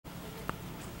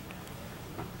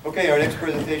Okay, our next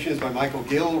presentation is by Michael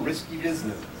Gill, Risky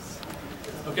Business.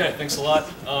 Okay, thanks a lot.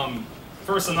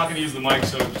 First, I'm not going to use the mic,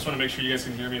 so just want to make sure you guys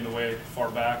can hear me in the way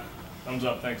far back. Thumbs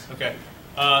up, thanks. Okay.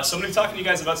 So I'm going to be talking to you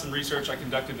guys about some research I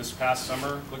conducted this past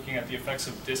summer, looking at the effects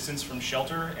of distance from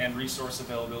shelter and resource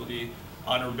availability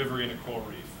on herbivory in a coral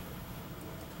reef.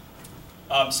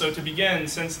 So to begin,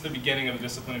 since the beginning of the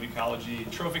discipline of ecology,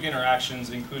 trophic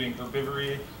interactions, including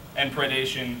herbivory and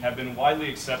predation, have been widely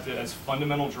accepted as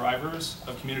fundamental drivers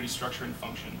of community structure and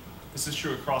function. This is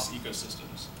true across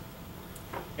ecosystems.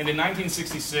 And in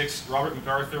 1966, Robert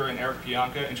MacArthur and Eric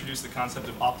Pianka introduced the concept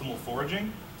of optimal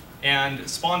foraging and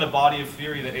spawned a body of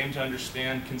theory that aimed to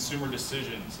understand consumer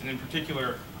decisions, and in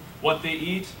particular, what they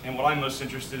eat and what I'm most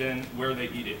interested in, where they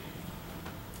eat it.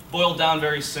 Boiled down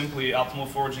very simply, optimal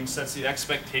foraging sets the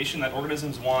expectation that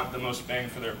organisms want the most bang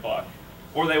for their buck,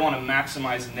 or they want to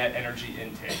maximize net energy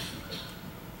intake.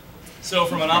 So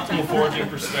from an optimal foraging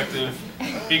perspective,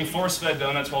 being force-fed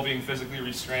donuts while being physically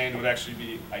restrained would actually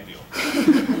be ideal.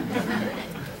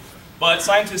 But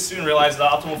scientists soon realized that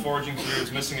optimal foraging theory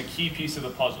was missing a key piece of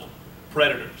the puzzle: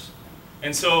 predators.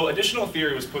 And so additional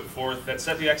theory was put forth that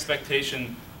set the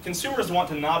expectation consumers want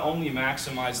to not only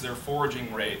maximize their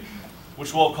foraging rate,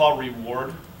 which we'll call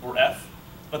reward, or F,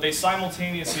 but they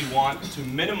simultaneously want to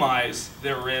minimize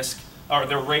their risk, or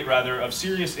their rate rather, of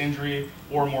serious injury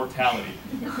or mortality,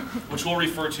 which we'll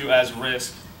refer to as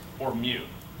risk, or mu.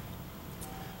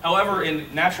 However,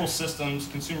 in natural systems,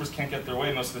 consumers can't get their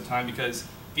way most of the time because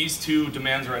these two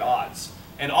demands are at odds.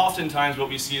 And oftentimes what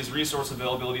we see is resource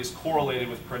availability is correlated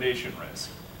with predation risk.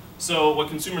 So what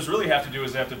consumers really have to do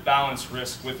is they have to balance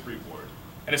risk with reward.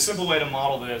 And a simple way to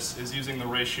model this is using the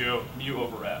ratio mu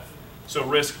over F, so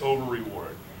risk over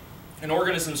reward. And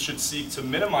organisms should seek to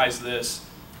minimize this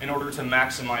in order to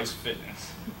maximize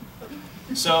fitness.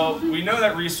 So we know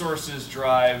that resources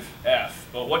drive F,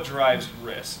 but what drives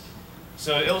risk?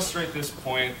 So to illustrate this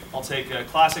point, I'll take a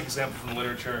classic example from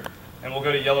literature, and we'll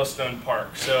go to Yellowstone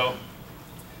Park. So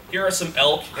here are some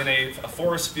elk in a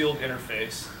forest field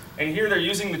interface, and here they're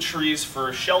using the trees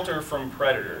for shelter from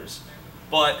predators.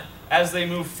 But as they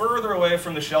move further away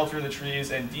from the shelter of the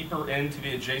trees and deeper into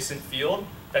the adjacent field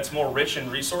that's more rich in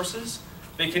resources,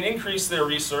 they can increase their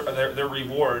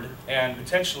reward and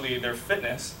potentially their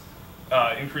fitness,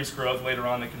 increase growth. Later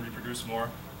on they can reproduce more.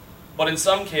 But in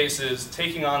some cases,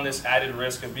 taking on this added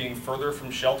risk of being further from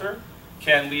shelter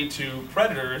can lead to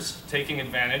predators taking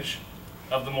advantage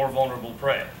of the more vulnerable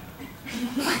prey.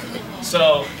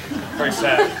 So, very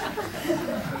sad.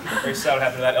 Very sad what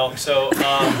happened to that elk. So,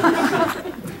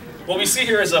 what we see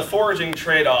here is a foraging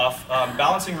trade-off,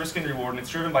 balancing risk and reward, and it's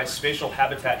driven by spatial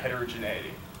habitat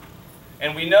heterogeneity.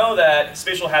 And we know that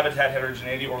spatial habitat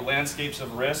heterogeneity, or landscapes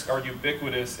of risk, are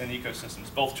ubiquitous in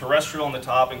ecosystems, both terrestrial on the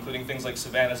top, including things like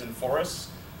savannas and forests,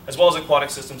 as well as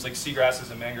aquatic systems like seagrasses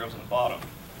and mangroves on the bottom.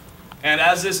 And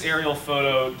as this aerial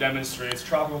photo demonstrates,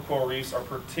 tropical coral reefs are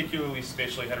particularly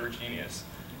spatially heterogeneous.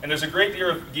 And there's a great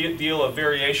deal of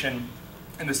variation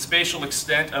in the spatial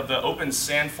extent of the open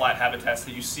sand flat habitats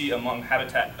that you see among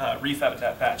reef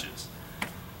habitat patches.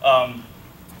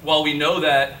 While we know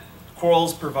that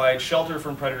corals provide shelter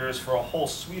from predators for a whole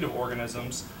suite of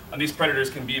organisms, and these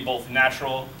predators can be both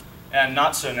natural and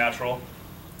not so natural.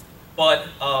 But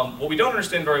what we don't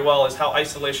understand very well is how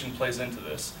isolation plays into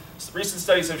this. So recent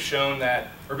studies have shown that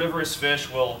herbivorous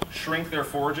fish will shrink their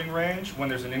foraging range when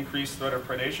there's an increased threat of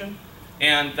predation,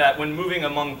 and that when moving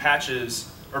among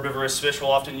patches, herbivorous fish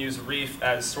will often use reef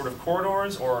as sort of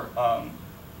corridors or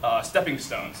stepping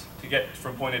stones to get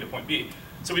from point A to point B.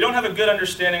 So we don't have a good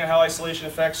understanding of how isolation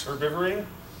affects herbivory,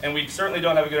 and we certainly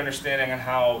don't have a good understanding of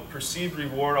how perceived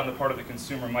reward on the part of the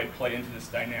consumer might play into this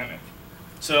dynamic.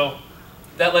 So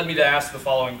that led me to ask the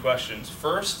following questions.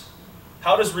 First,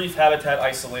 how does reef habitat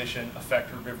isolation affect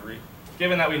herbivory,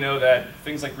 given that we know that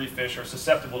things like reef fish are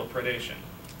susceptible to predation?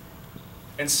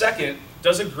 And second,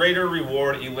 does a greater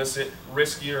reward elicit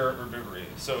riskier herbivory?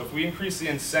 So if we increase the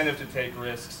incentive to take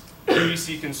risks, do we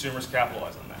see consumers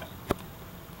capitalize on that?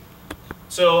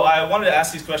 So I wanted to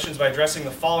ask these questions by addressing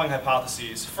the following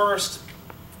hypotheses. First,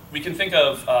 we can think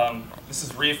of, this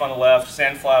is reef on the left,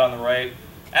 sand flat on the right.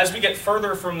 As we get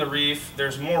further from the reef,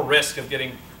 there's more risk of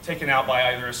getting taken out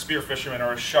by either a spear fisherman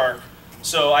or a shark.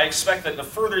 So I expect that the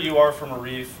further you are from a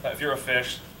reef, if you're a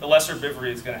fish, the less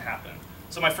herbivory is going to happen.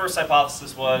 So my first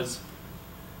hypothesis was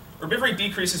herbivory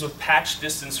decreases with patch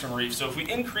distance from reef. So if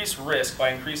we increase risk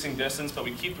by increasing distance, but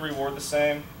we keep the reward the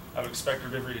same, I would expect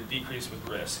herbivory to decrease with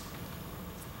risk.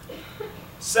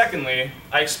 Secondly,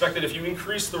 I expect that if you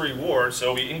increase the reward,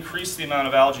 so we increase the amount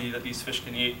of algae that these fish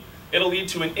can eat, it'll lead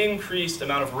to an increased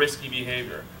amount of risky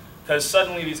behavior, because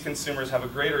suddenly these consumers have a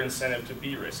greater incentive to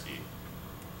be risky.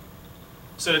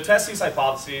 So to test these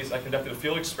hypotheses, I conducted a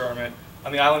field experiment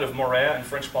on the island of Moorea in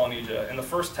French Polynesia. And the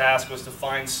first task was to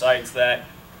find sites that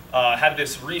had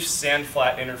this reef sand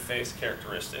flat interface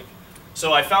characteristic.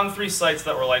 So I found 3 sites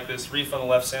that were like this, reef on the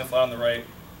left, sand flat on the right.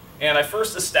 And I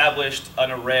first established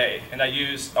an array, and I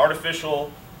used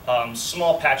artificial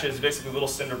small patches, basically little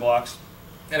cinder blocks.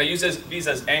 And I used these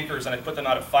as anchors, and I put them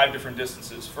out at 5 different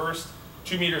distances. First,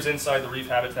 2 meters inside the reef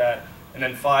habitat, and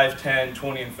then 5, 10,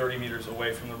 20, and 30 meters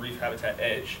away from the reef habitat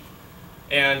edge.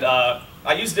 And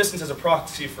I use distance as a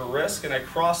proxy for risk, and I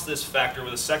crossed this factor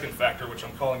with a second factor, which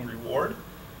I'm calling reward.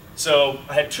 So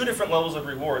I had 2 different levels of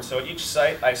reward. So at each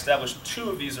site, I established 2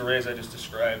 of these arrays I just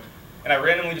described, and I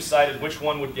randomly decided which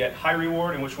one would get high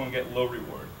reward and which one would get low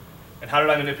reward. And how did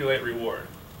I manipulate reward?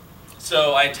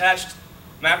 So I attached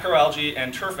macroalgae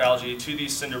and turf algae to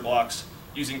these cinder blocks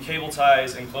using cable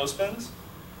ties and clothespins.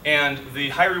 And the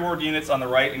high reward units on the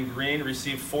right in green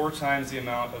received 4 times the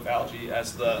amount of algae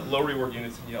as the low reward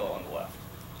units in yellow on the left.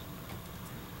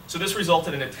 So this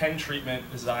resulted in a 10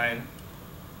 treatment design.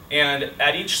 And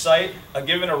at each site, a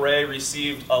given array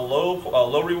received a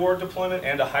low reward deployment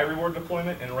and a high reward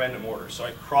deployment in random order. So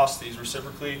I crossed these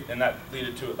reciprocally, and that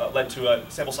led to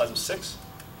a sample size of 6.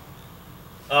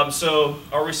 So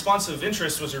our response of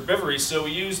interest was herbivory, so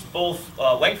we used both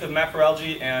length of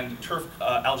macroalgae and turf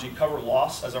algae cover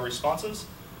loss as our responses.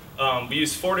 We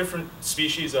used 4 different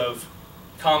species of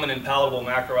common and palatable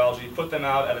macroalgae, put them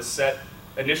out at a set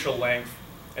initial length,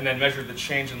 and then measured the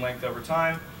change in length over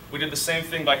time. We did the same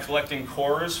thing by collecting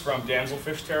cores from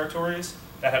damselfish territories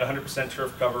that had 100%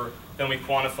 turf cover. Then we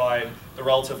quantified the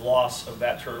relative loss of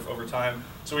that turf over time.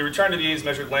 So we returned to these,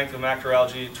 measured length of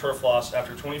macroalgae, turf loss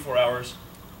after 24 hours.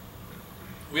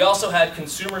 We also had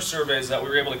consumer surveys that we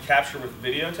were able to capture with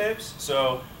videotapes.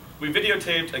 So we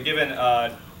videotaped a given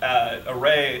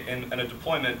array in a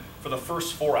deployment for the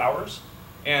first 4 hours.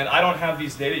 And I don't have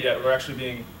these data yet. We're actually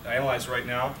being analyzed right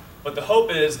now. But the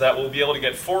hope is that we'll be able to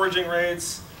get foraging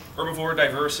rates, herbivore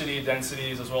diversity,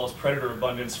 densities, as well as predator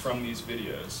abundance from these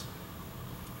videos.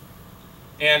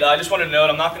 And I just want to note,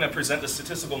 I'm not going to present the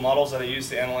statistical models that I use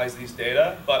to analyze these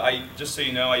data, but just so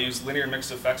you know, I use linear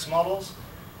mixed effects models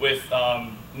with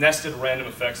nested random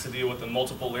effects to deal with the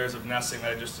multiple layers of nesting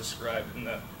that I just described in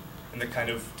the kind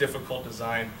of difficult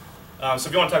design. So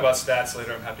if you want to talk about stats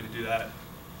later, I'm happy to do that.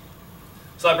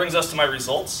 So that brings us to my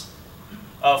results.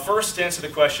 First, to answer the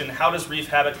question, how does reef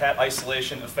habitat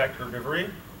isolation affect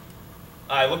herbivory?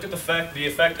 I looked at the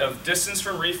effect of distance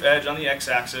from reef edge on the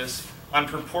x-axis on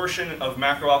proportion of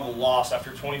macroalgal loss after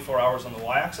 24 hours on the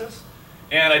y-axis.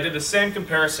 And I did the same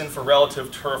comparison for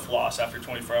relative turf loss after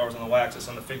 24 hours on the y-axis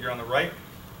on the figure on the right.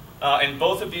 In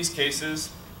both of these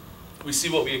cases, we see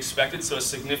what we expected, so a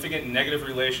significant negative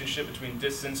relationship between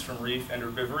distance from reef and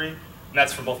herbivory, and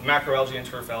that's for both macroalgae and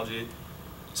turf algae.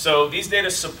 So these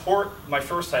data support my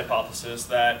first hypothesis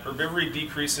that herbivory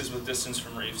decreases with distance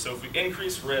from reef. So if we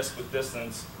increase risk with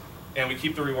distance and we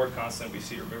keep the reward constant, we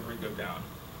see herbivory go down.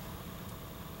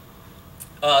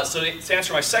 So to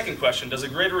answer my second question, does a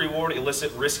greater reward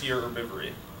elicit riskier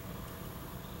herbivory?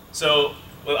 So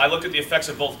I looked at the effects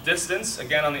of both distance,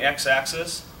 again on the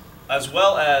x-axis, as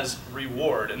well as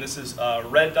reward. And this is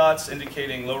red dots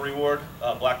indicating low reward,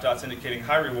 black dots indicating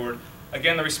high reward.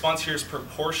 Again, the response here is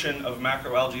proportion of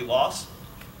macroalgae loss.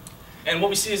 And what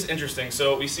we see is interesting.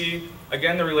 So we see,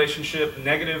 again, the relationship,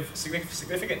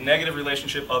 significant negative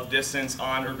relationship of distance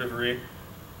on herbivory.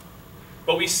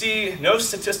 But we see no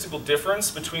statistical difference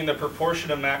between the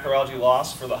proportion of macroalgae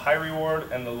loss for the high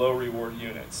reward and the low reward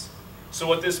units. So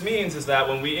what this means is that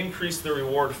when we increase the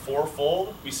reward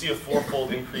 4-fold, we see a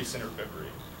 4-fold increase in herbivory.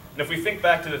 And if we think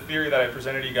back to the theory that I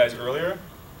presented to you guys earlier,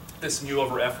 this mu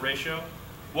over F ratio,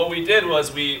 what we did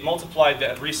was we multiplied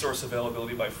that resource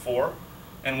availability by 4,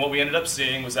 and what we ended up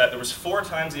seeing was that there was 4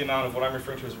 times the amount of what I'm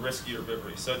referring to as risky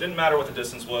herbivory. So it didn't matter what the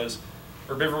distance was,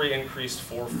 herbivory increased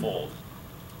 4-fold.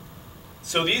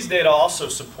 So these data also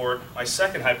support my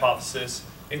second hypothesis,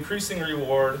 increasing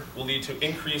reward will lead to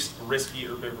increased risky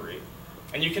herbivory.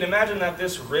 And you can imagine that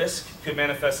this risk could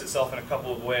manifest itself in a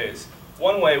couple of ways.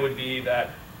 One way would be that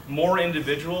more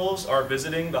individuals are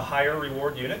visiting the higher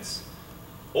reward units,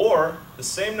 or the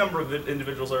same number of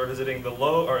individuals are visiting the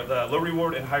low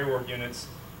reward and high reward units,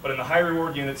 but in the high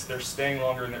reward units, they're staying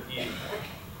longer and they're eating more.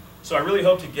 So I really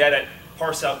hope to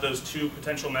parse out those 2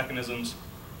 potential mechanisms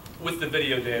with the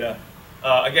video data.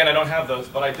 Again, I don't have those,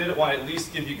 but I did want to at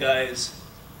least give you guys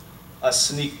a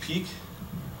sneak peek.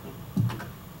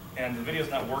 And the video's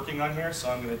not working on here, so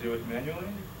I'm going to do it manually.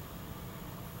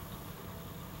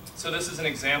 So this is an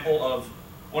example of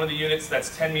one of the units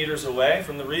that's 10 meters away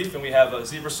from the reef, and we have a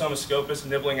Zebrasoma scopus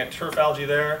nibbling at turf algae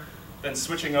there, then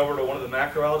switching over to one of the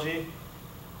macroalgae.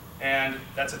 and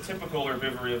that's a typical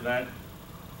herbivory event.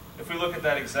 If we look at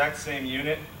that exact same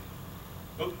unit,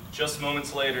 just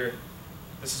moments later,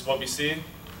 this is what we see.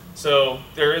 So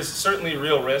there is certainly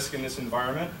real risk in this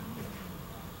environment.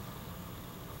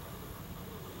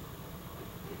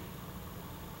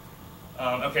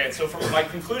 Okay, so from my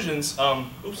conclusions,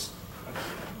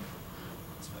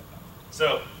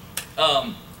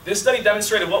 this study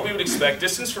demonstrated what we would expect.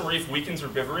 Distance from reef weakens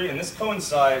herbivory, and this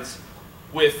coincides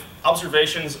with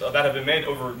observations that have been made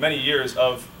over many years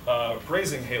of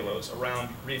grazing halos around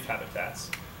reef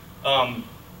habitats. And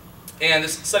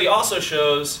this study also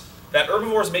shows that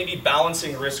herbivores may be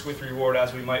balancing risk with reward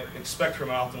as we might expect from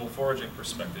an optimal foraging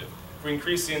perspective. If we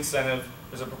increase the incentive,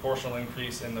 there's a proportional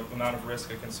increase in the amount of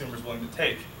risk a consumer is willing to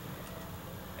take.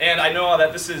 And I know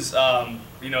that this is,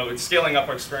 scaling up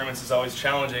our experiments is always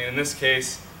challenging. In this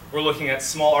case, we're looking at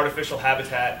small artificial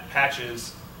habitat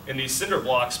patches in these cinder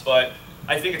blocks, but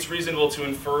I think it's reasonable to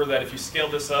infer that if you scale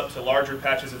this up to larger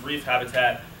patches of reef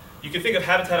habitat, you can think of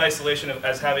habitat isolation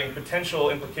as having potential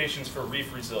implications for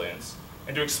reef resilience.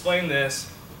 And to explain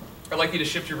this, I'd like you to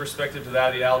shift your perspective to that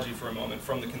of the algae for a moment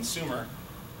from the consumer.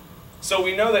 So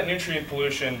we know that nutrient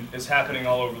pollution is happening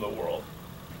all over the world.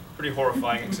 Pretty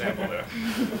horrifying example there.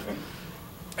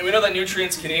 And we know that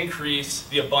nutrients can increase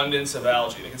the abundance of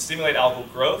algae. They can stimulate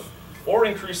algal growth or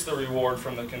increase the reward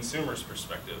from the consumer's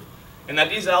perspective. And that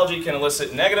these algae can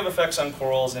elicit negative effects on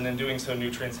corals, and in doing so,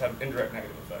 nutrients have indirect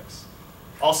negative effects.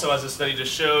 Also, as the study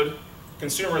just showed,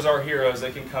 consumers are heroes.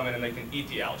 They can come in and they can eat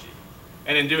the algae.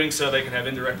 And in doing so, they can have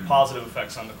indirect positive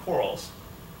effects on the corals.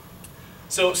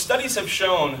 So studies have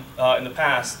shown in the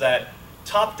past that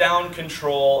top-down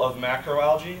control of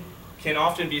macroalgae can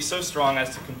often be so strong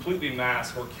as to completely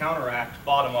mask or counteract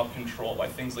bottom-up control by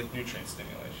things like nutrient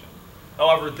stimulation.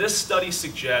 However, this study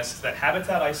suggests that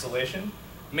habitat isolation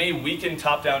may weaken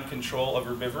top-down control of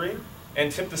herbivory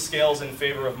and tip the scales in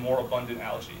favor of more abundant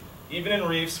algae, even in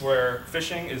reefs where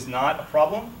fishing is not a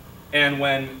problem and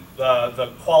when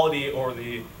the quality or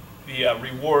the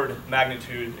reward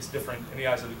magnitude is different in the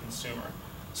eyes of the consumer.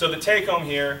 So the take-home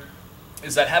here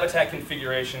is that habitat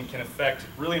configuration can affect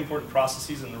really important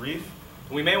processes in the reef,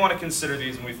 and we may want to consider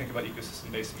these when we think about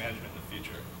ecosystem-based management in the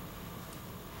future.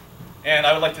 And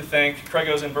I would like to thank Craig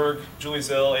Ozenberg, Julie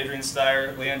Zill, Adrian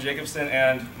Steyer, Leanne Jacobson,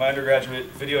 and my undergraduate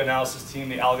video analysis team,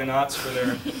 the Algonauts, for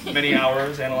their many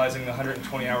hours analyzing the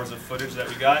 120 hours of footage that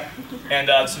we got. And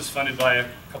this was funded by a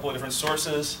couple of different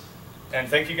sources. And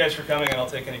thank you guys for coming, and I'll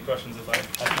take any questions if I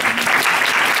have time.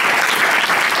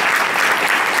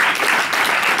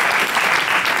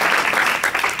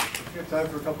 We have time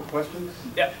for a couple questions.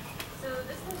 Yeah. So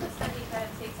this type of study kind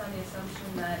of takes on the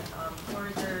assumption that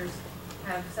foragers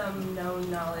have some known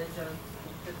knowledge of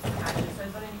the patches. So I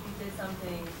was wondering if you did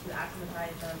something to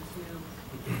acclimatize them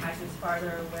to patches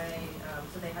farther away,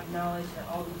 so they have knowledge that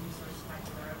all the resource patches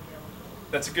are available.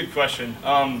 That's a good question.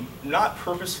 Not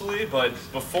purposefully, but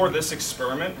before this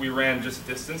experiment, we ran just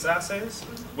distance assays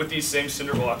with these same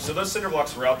cinder blocks. So those cinder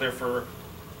blocks were out there for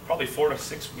probably 4 to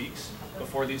 6 weeks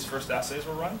before these first assays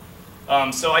were run.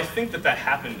 So I think that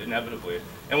happened inevitably.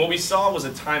 And what we saw was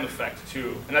a time effect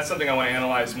too. And that's something I want to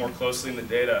analyze more closely in the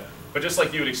data. But just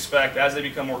like you would expect, as they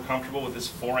become more comfortable with this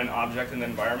foreign object in the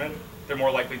environment, they're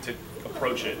more likely to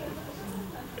approach it.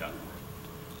 Yeah.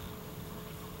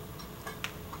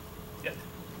 Yeah.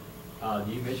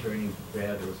 Do you measure any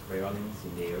predators prevalence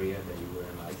in the area that you were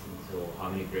analyzing? So how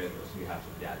many predators you have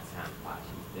in that sand patch?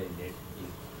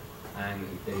 And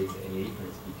if there is any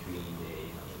difference between the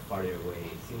farther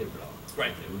away cinder blocks,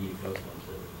 right, and the really close ones?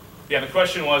 Yeah, the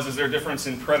question was, is there a difference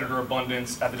in predator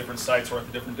abundance at the different sites or at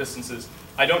the different distances?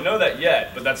 I don't know that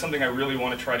yet, but that's something I really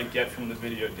want to try to get from the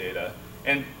video data.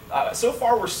 And so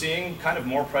far we're seeing kind of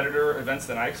more predator events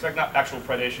than I expect, not actual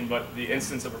predation, but the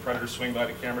instance of a predator swing by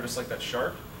the camera, just like that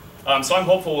shark. So I'm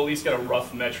hopeful we'll at least get a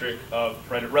rough metric of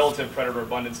relative predator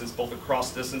abundances, both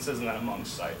across distances and then among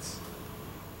sites.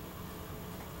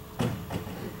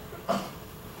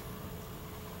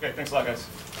 Okay, thanks a lot, guys.